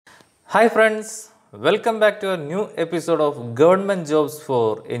Hi friends, welcome back to a new episode of Government Jobs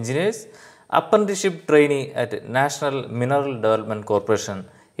for Engineers Apprenticeship Trainee at National Mineral Development Corporation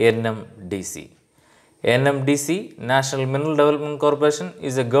NMDC. NMDC National Mineral Development Corporation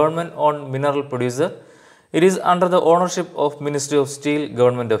is a government-owned mineral producer. It is under the ownership of Ministry of Steel,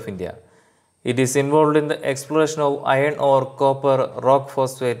 Government of India. It is involved in the exploration of iron ore, copper, rock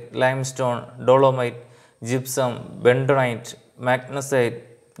phosphate, limestone, dolomite, gypsum, bentonite, magnesite,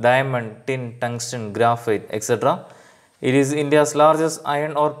 diamond, tin, tungsten, graphite, etc. It is India's largest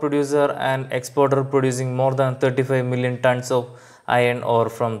iron ore producer and exporter, producing more than 35 million tons of iron ore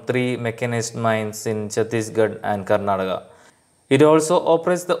from 3 mechanized mines in Chhattisgarh and Karnataka. It also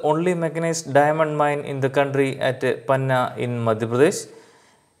operates the only mechanized diamond mine in the country at Panna in Madhya Pradesh.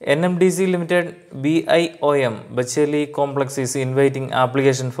 NMDC Limited BIOM Bacheli Complex is inviting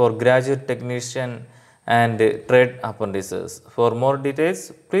application for graduate technician and trade apprentices. For more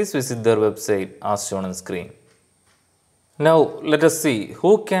details, please visit their website as shown on screen. Now let us see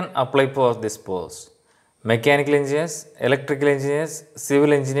who can apply for this post. Mechanical engineers, electrical engineers,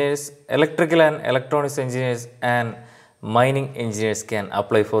 civil engineers, electrical and electronics engineers and mining engineers can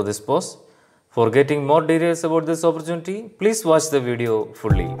apply for this post. For getting more details about this opportunity, please watch the video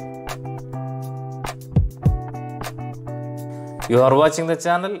fully. You are watching the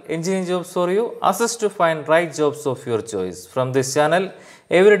channel Engineering Jobs for You. Assist to find right jobs of your choice. From this channel,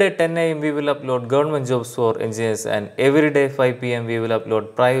 every day 10 AM we will upload government jobs for engineers and every day 5 PM we will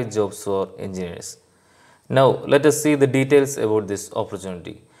upload private jobs for engineers. Now let us see the details about this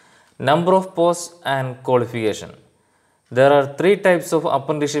opportunity. Number of posts and qualification. There are 3 types of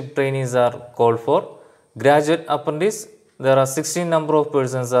apprenticeship trainees are called for. Graduate apprentice, there are 16 number of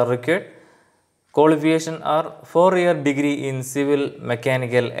persons are required. Qualification are 4-year degree in civil,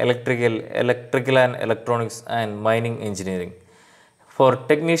 mechanical, electrical and electronics and mining engineering. For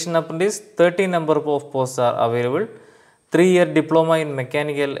technician apprentice, 30 number of posts are available. 3-year diploma in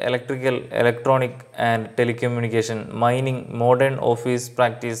mechanical, electrical, electronic and telecommunication, mining, modern office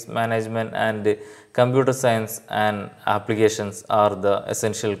practice management and computer science and applications are the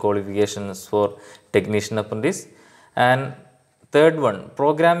essential qualifications for technician apprentice. And third one,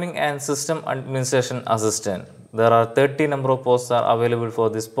 programming and system administration assistant. There are 30 number of posts are available for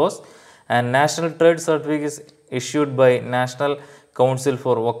this post, and national trade certificate is issued by National Council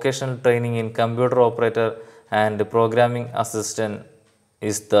for Vocational Training in Computer Operator and programming assistant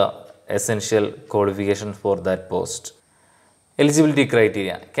is the essential qualification for that post. Eligibility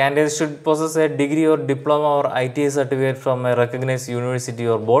criteria. Candidates should possess a degree or diploma or ITA certificate from a recognized university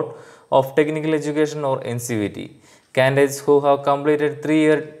or board of technical education or NCVT. Candidates who have completed 3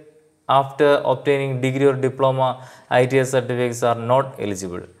 years after obtaining degree or diploma ITA certificates are not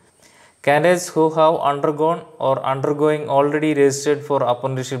eligible. Candidates who have undergone or undergoing already registered for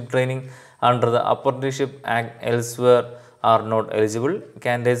apprenticeship training under the Apprenticeship Act elsewhere are not eligible.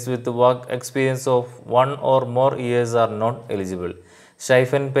 Candidates with work experience of 1 or more years are not eligible.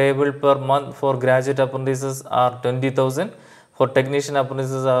 Stipend payable per month for graduate apprentices are 20,000, for technician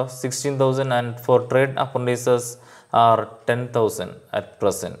apprentices are 16,000 and for trade apprentices are 10,000 at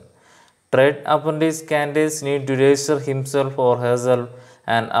present. Trade apprentice candidates need to register himself or herself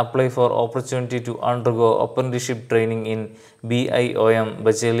and apply for opportunity to undergo apprenticeship training in BIOM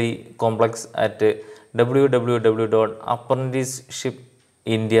Bacheli Complex at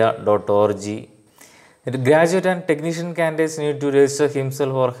www.apprenticeshipindia.org. Graduate and technician candidates need to register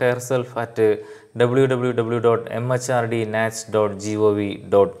himself or herself at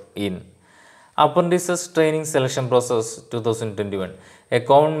www.mhrdnats.gov.in. Apprentices Training Selection Process 2021. A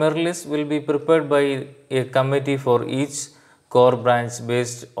common merit list will be prepared by a committee for each core branch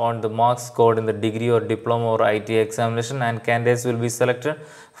based on the marks scored in the degree or diploma or ITA examination, and candidates will be selected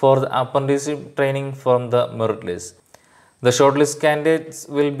for the apprenticeship training from the merit list. The shortlist candidates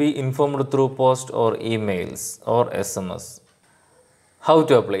will be informed through post or emails or SMS. How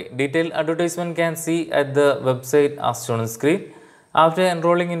to apply? Detailed advertisement can see at the website as shown on screen. After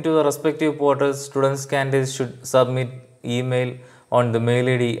enrolling into the respective portals, students candidates should submit email on the mail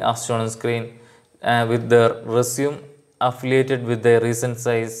ID as shown on screen with their resume affiliated with their recent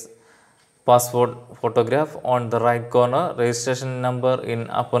size passport photograph on the right corner, registration number in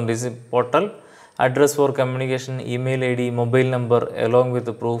apprenticeship portal, address for communication, email ID, mobile number along with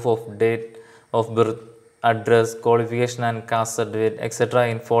the proof of date of birth, address, qualification and caste certificate, etc.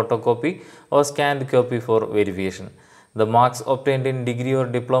 in photocopy or scanned copy for verification. The marks obtained in degree or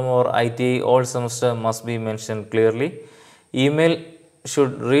diploma or ITA all semester must be mentioned clearly. Email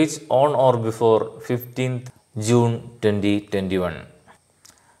should reach on or before 15th June 2021.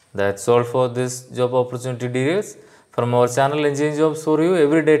 That's all for this job opportunity details. From our channel Engineering Jobs for You,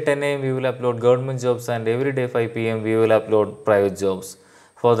 every day 10 a.m. we will upload government jobs and every day 5 p.m. we will upload private jobs.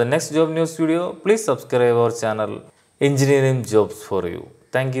 For the next job news video, please subscribe our channel Engineering Jobs for You.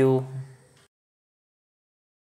 Thank you.